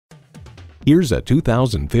Here's a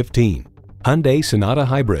 2015 Hyundai Sonata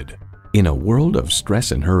Hybrid. In a world of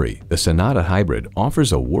stress and hurry, the Sonata Hybrid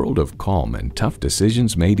offers a world of calm and tough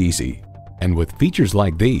decisions made easy. And with features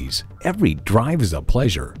like these, every drive is a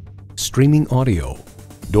pleasure. Streaming audio,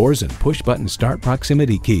 doors and push-button start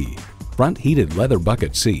proximity key, front heated leather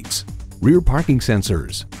bucket seats, rear parking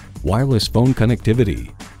sensors, wireless phone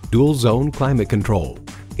connectivity, dual zone climate control,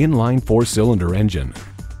 inline 4-cylinder engine,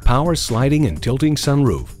 power sliding and tilting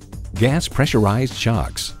sunroof, gas pressurized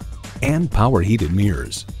shocks, and power heated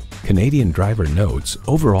mirrors. Canadian driver notes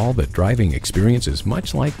overall the driving experience is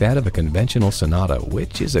much like that of a conventional Sonata,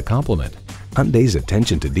 which is a compliment. Hyundai's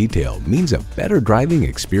attention to detail means a better driving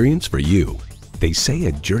experience for you. They say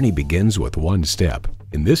a journey begins with one step.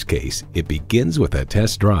 In this case, it begins with a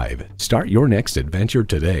test drive. Start your next adventure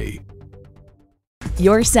today.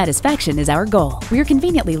 Your satisfaction is our goal. We're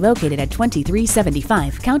conveniently located at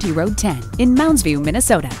 2375 County Road 10 in Mounds View,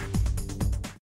 Minnesota.